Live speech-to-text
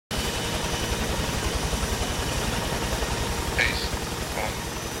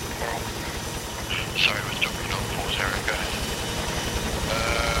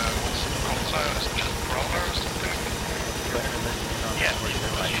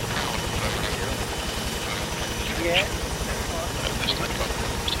Yeah. There's no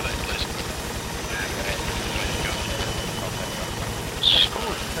problems today, please.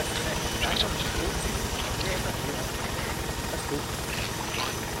 Score. That's cool.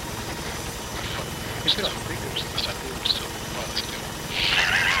 We're still on speakers. We're still.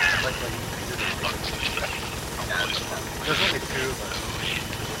 There's only two of us.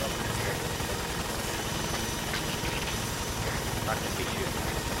 I can teach you.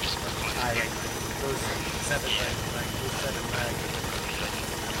 I like those 7 mags, those 7 mags.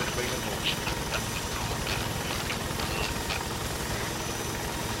 I'm gonna bring them home.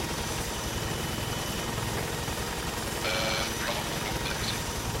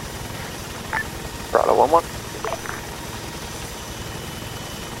 Bravo 1-1.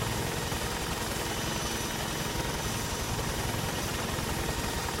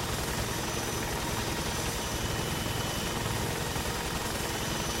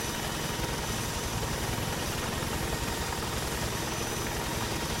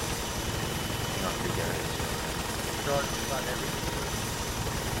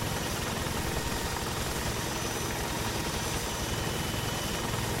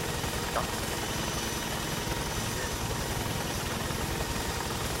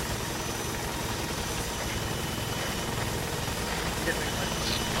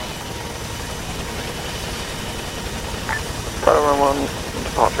 Bravo 1-1,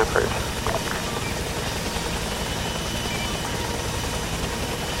 departure approved.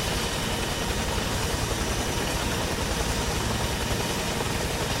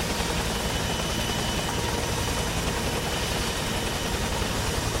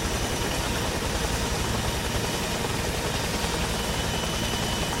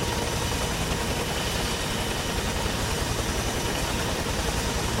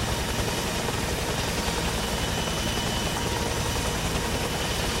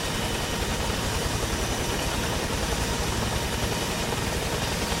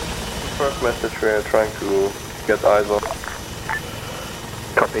 First message we're trying to get eyes on.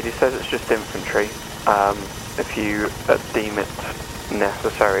 Copied, he says it's just infantry. If you deem it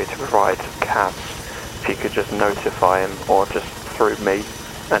necessary to provide cabs, if you could just notify him or just through me,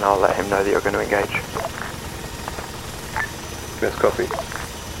 and I'll let him know that you're going to engage. Yes, copy.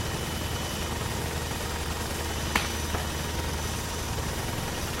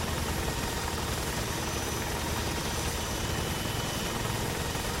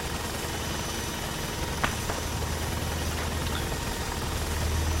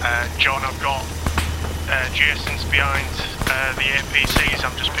 John, I've got Jason's behind the APCs.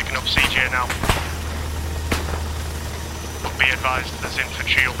 I'm just picking up CJ now. But be advised, there's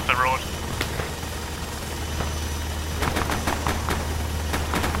infantry up the road.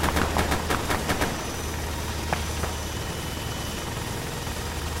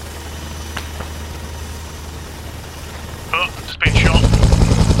 Oh, just been shot.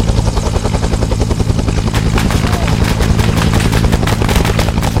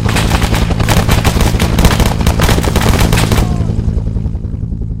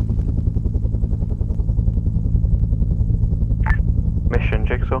 Mission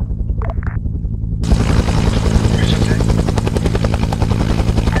Jigsaw.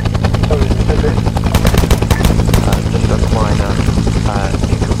 Just a minor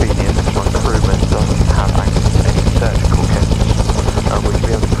inconvenience. My crewman doesn't have access to any surgical kits. Would you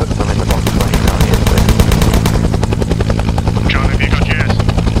be able to put some in the box when he's down here, please? John, have you got yours?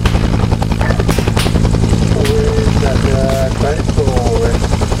 Is that credit or?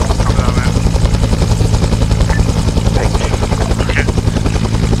 Copy that, mate. Thank you. Okay.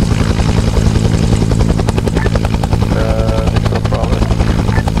 No problem.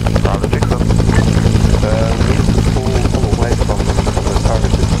 Bravo Jigsaw. We need to pull away from the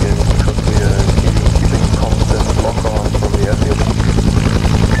targeted unit because we are keeping constant lock on from the airfield.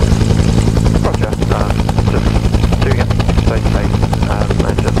 Roger. Just doing it. Stay safe.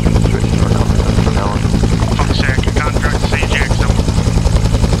 And just switch to reconnaissance from now on. Fuck's sake, I can't direct CJ because I'm...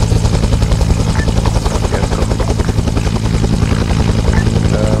 Yes, copy.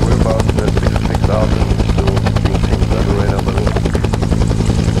 We're about 6,000, still being pinged by the radar, but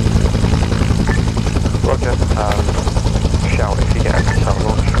Roger. Shout if you get a missile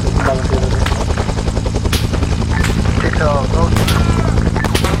launch. Jigsaw,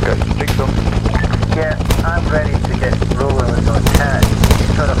 Good. Jigsaw. yeah, I'm ready to get rolling with on tag.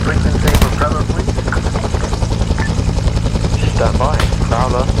 Got a frequency for Prowler, please? Stand by.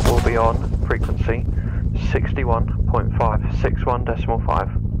 Prowler will be on frequency 61.5, 61.5.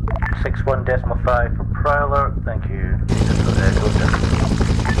 61.5 for Prowler, thank you.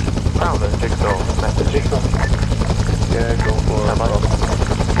 Prowler, Jigsaw, message. yeah, go for Stand by.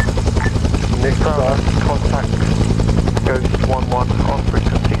 Next Prowler, stop. contact contact Ghost 11 on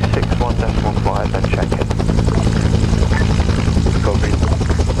frequency 61.5 and check it. Copy.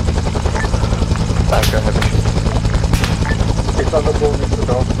 Go ahead. It's on the board, Mr.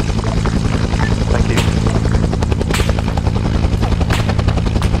 Dog. Thank you.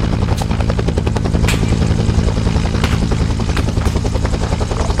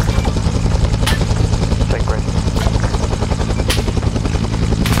 Take break.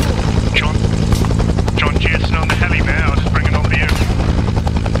 John Jason on the heli there, I'll just bring it over to you.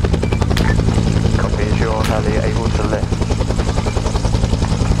 Copy, is your heli able to lift?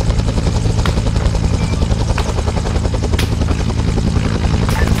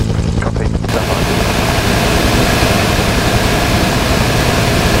 Copy, stand by.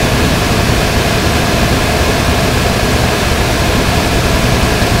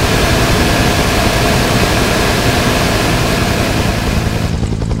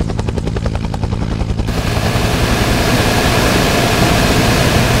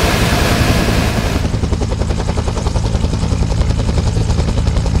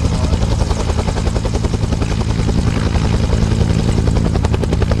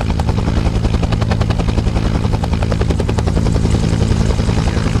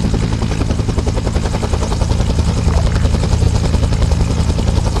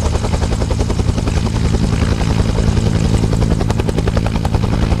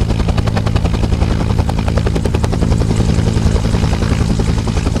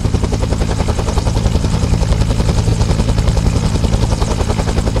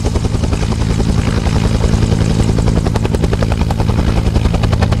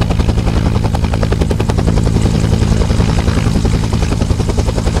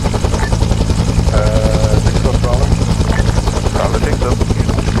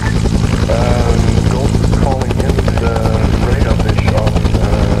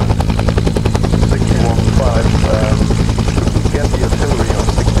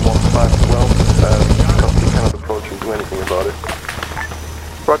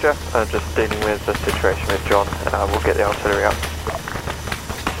 Roger, just dealing with the situation with John. We'll get the artillery up.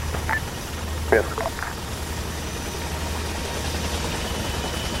 Yes.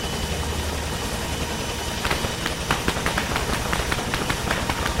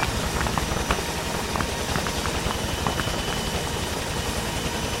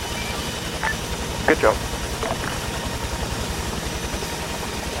 Good job.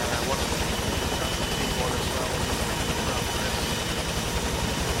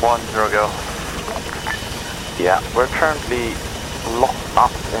 One, zero, go. Yeah, we're currently locked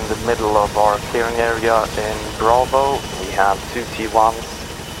up in the middle of our clearing area in Bravo. We have two T1s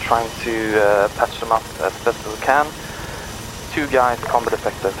trying to patch them up as best as we can. Two guys combat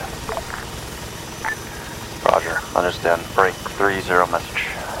affected. Roger, understand. Break 3-0 message.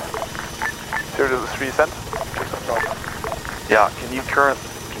 0 to the 3 cent. Yeah, can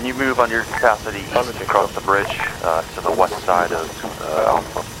you move on your capacity east across the bridge to the west side of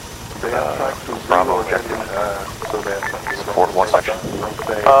Alpha? They have tracked to Bravo zero objective. so that Support one section.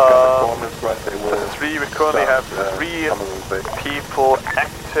 Three, we currently have 3 people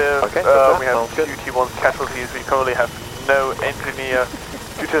active. Okay, we have 2 T1 casualties. We currently have no engineer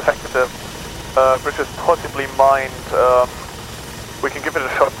due to the fact that the bridge is possibly mined. We can give it a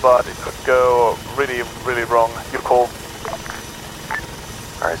shot, but it could go really, really wrong. You call.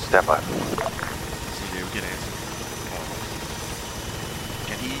 Alright, stand by. CJ, we get answer.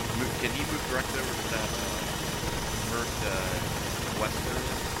 Can he move directly over to that Mert west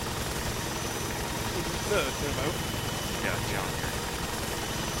area? Yeah, John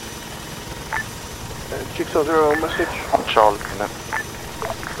here. Jigsaw 0 message. One Charlie,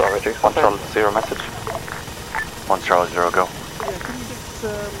 sorry, Jigsaw. One Charlie 0 message. One Charlie 0, go. Yeah, can you get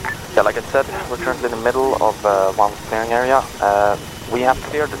Yeah, like I said, we're currently in the middle of one clearing area. We have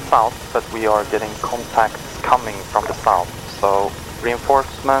cleared the south, but we are getting contacts coming from the south. So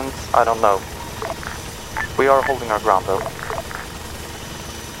reinforcements, I don't know. We are holding our ground though.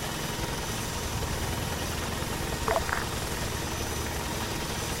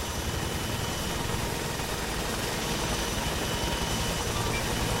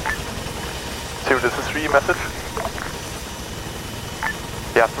 So this is 3 message.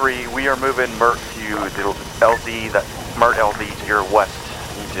 Yeah, 3, we are moving Mert to the LZ, that Mert LZ to your west.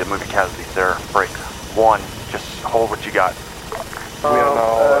 You need to move your casualties there. Break. 1, just hold what you got. We are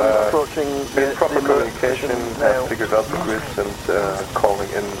now approaching in proper communication, have figured out the grids and calling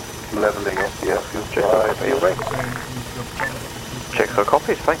in leveling of the airfield. Field range. Jigsaw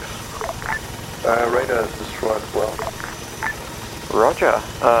copies, thanks. Radar is destroyed as well. Roger.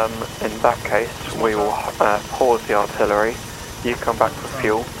 In that case, we will pause the artillery. You come back for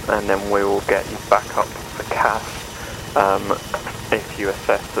fuel, and then we will get you back up for for CAS if you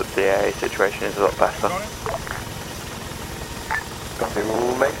assess that the AA situation is a lot better. Okay,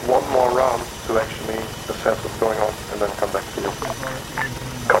 we'll make one more round to actually assess what's going on and then come back to you.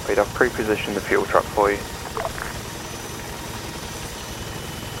 Copied, I've pre-positioned the fuel truck for you.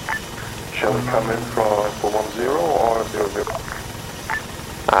 Shall we come in for 10 or 00?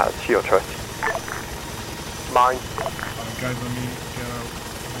 It's your choice. Mine. Guys on me, get out.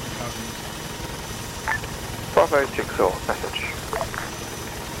 Cabins. Bravo, Jigsaw, message.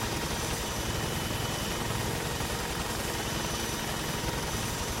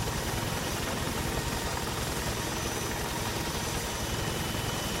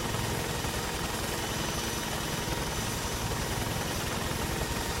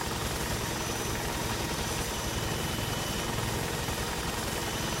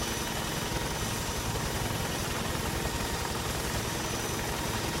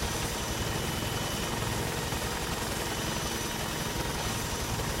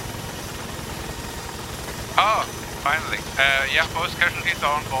 Oh, finally. Yeah, most casualties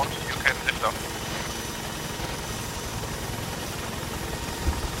are on board. You can lift off.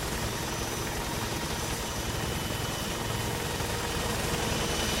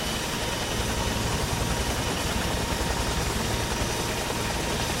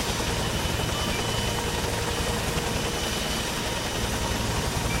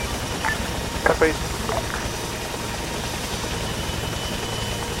 Copy.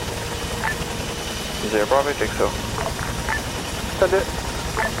 Zero Bravo, Jigsaw. Send it.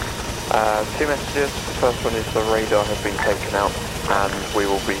 Two messages. The first one is the radar has been taken out and we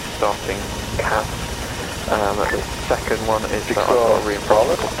will be starting CAS. The second one is that I've got a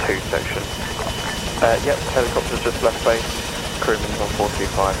reinforcement 2 section. Yep, helicopter's just left base. Crewman's on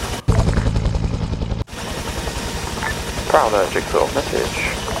 425. Prowler, Jigsaw,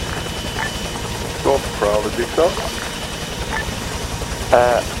 message. Go Prowler, Jigsaw.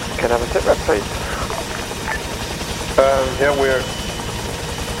 Can I have a sit rep, please? Yeah,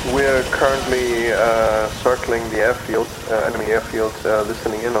 we're currently circling the airfield, enemy airfield,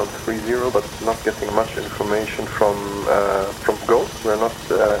 listening in on 30, but not getting much information from Ghost. We're not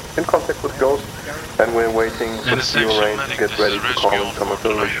in contact with Ghost, and we're waiting for the fuel range to get ready to call in some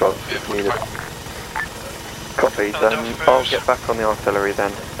artillery shots if needed. Copied. I'll get back on the artillery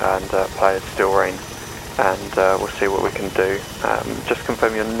then and play at still rain, and we'll see what we can do. Just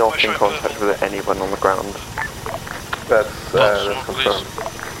confirm you're not in contact with anyone on the ground. That's confirmed.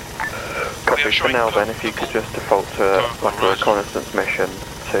 Copy. For now then, if you could just default to like a reconnaissance mission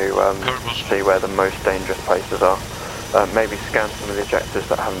to see where the most dangerous places are. Maybe scan some of the ejectors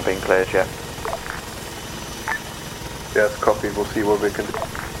that haven't been cleared yet. Yes, copy. We'll see what we can do.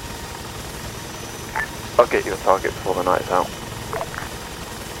 I'll get you a target before the night's out.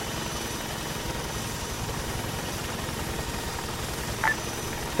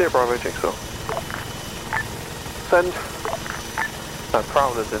 Zero Bravo, Jigsaw. Send.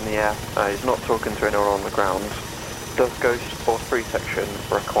 Prowler's in the air. He's not talking to anyone on the ground. Does Ghost or 3 section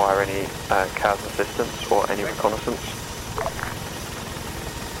require any CAS assistance or any reconnaissance?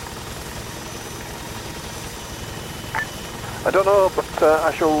 I don't know, but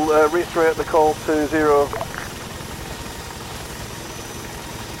I shall reiterate the call to 0.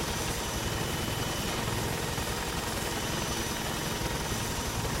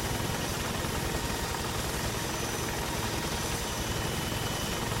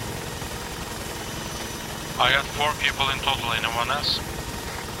 I got 4 people in total, anyone else?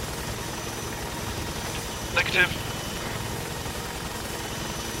 Negative.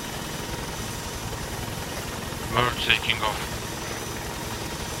 Merge taking off.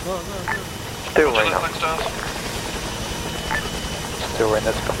 Still rain up. Still rain,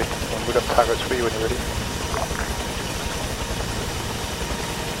 that's copy. We've got targets for you when you're ready.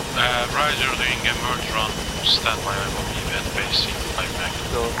 Rise, you're doing a merge run. Stand by, I will be at base in 5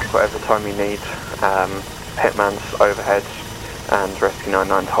 minutes. Whatever time you need. Hitman's overhead and Rescue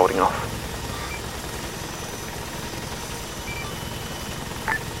 99's holding off.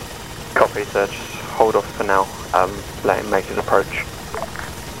 Copy, sir. Just hold off for now. Let him make his approach.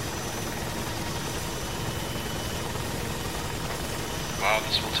 Wow,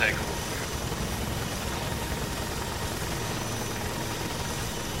 this will take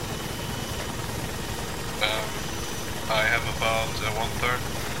I have about 1/3.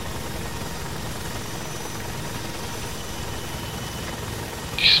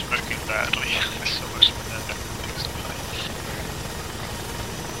 He's smoking badly. There's so much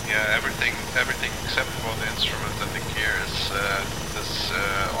yeah, everything except for the instrument and the gear is this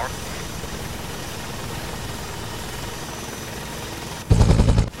Arma.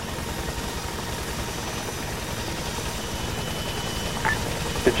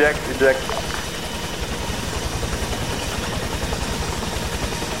 Eject. Eject.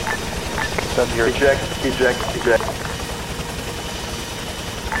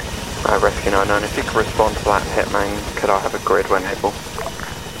 Rescue 99, if you could respond to that hitman, could I have a grid when able?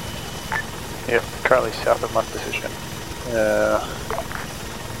 Yep, currently south of my position.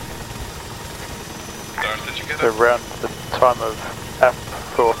 Darth, did you get So it? around the time of app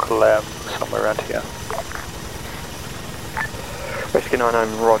for Clam, somewhere around here. Rescue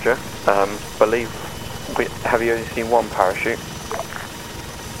 99, roger. Have you only seen one parachute?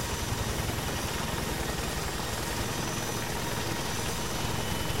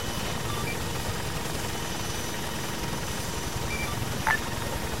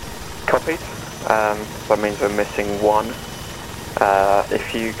 Copied. That means we're missing one.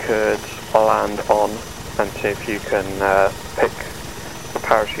 If you could land on and see if you can pick the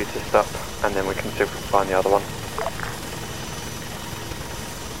parachutist up, and then we can see if we can find the other one.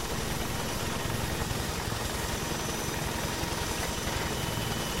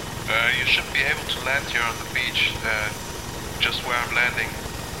 You should be able to land here on the beach, just where I'm landing.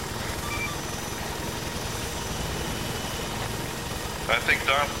 I think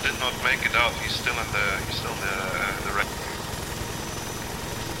Darth did not make it out. He's still in the wreck.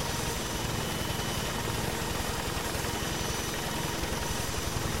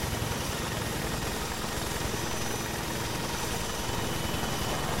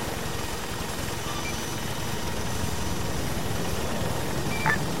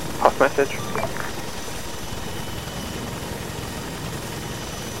 Half message.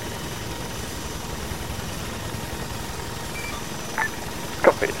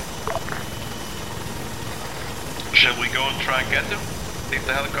 Copied. Shall we go and try and get him? Leave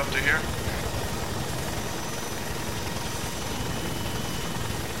the helicopter here?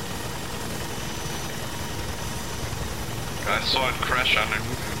 I saw it crash under.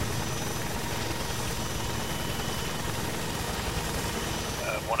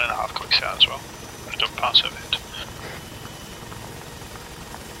 1.5 clicks out as well. I don't pass over it.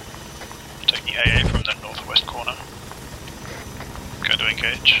 Taking AA from the northwest corner. Going to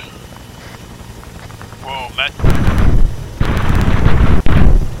engage. Whoa, Matt.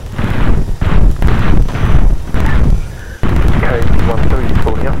 Okay, 130,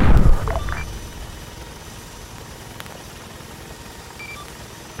 calling up.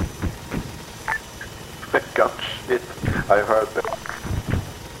 Got it. I heard that.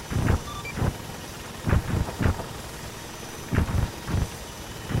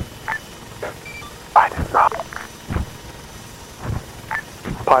 I did not.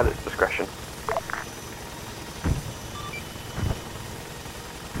 Pilot's discretion.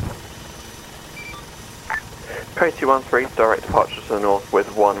 K213, direct departure to the north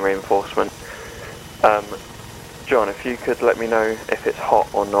with 1 reinforcement. John, if you could let me know if it's hot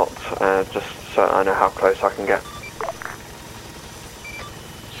or not, just so I know how close I can get.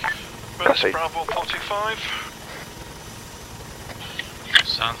 Where's Bravo 45?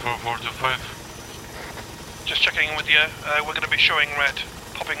 Sound 445. Just checking in with you. We're going to be showing red,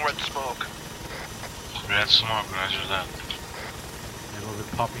 popping red smoke. Red smoke, roger that. They will be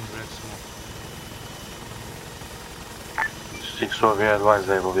popping red smoke. 6 we advise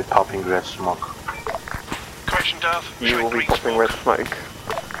they will be popping red smoke. Correction, Darth. You will be popping red smoke.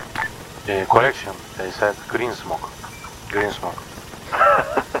 Correction, they said green smoke. Green smoke.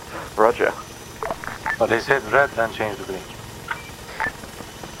 Roger. But they said red, then changed to green.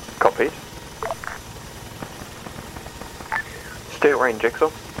 Copied. Stay at range, Jigsaw.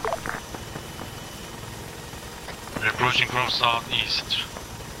 We're approaching from southeast.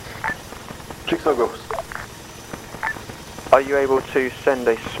 Jigsaw goes. Are you able to send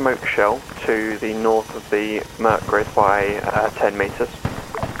a smoke shell to the north of the Merc grid by 10 meters?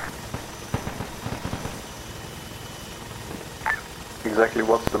 Exactly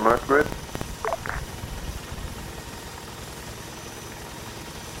what's the Merc grid?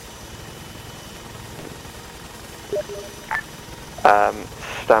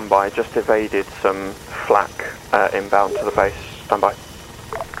 Stand by, just evaded some flak inbound to the base. Stand by.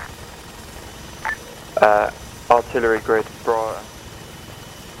 Artillery grid, bro.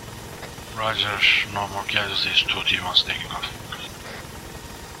 Roger, no more casualties, 2 T1s taking off.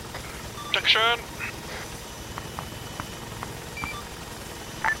 Junction.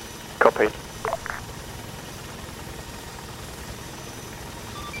 Copied.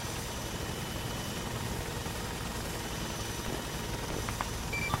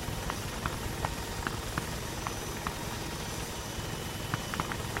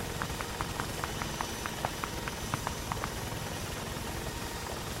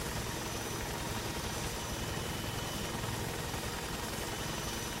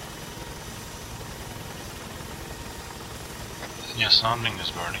 Yes, sounding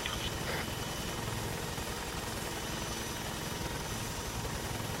is burning.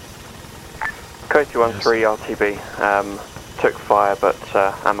 Code 213 RTB, took fire but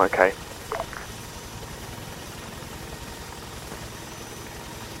I'm okay.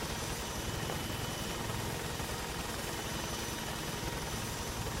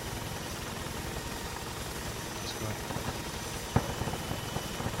 Let's go.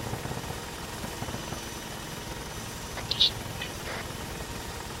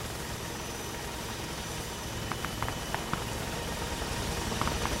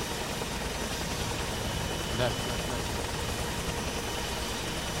 Left, left, left.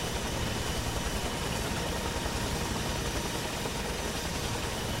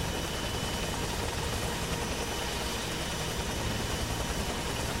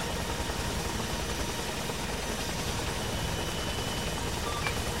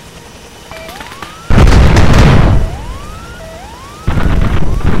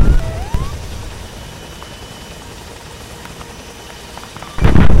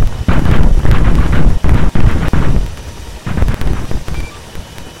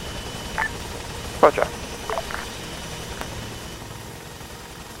 Roger.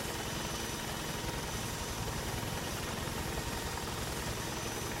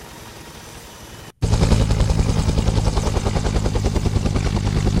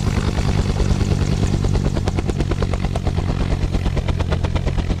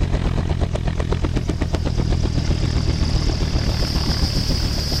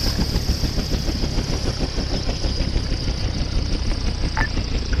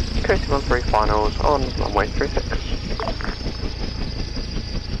 Code 213 finals on runway 36.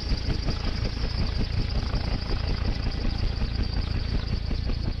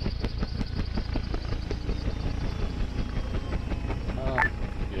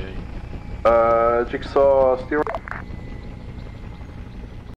 Yay. Jigsaw steering.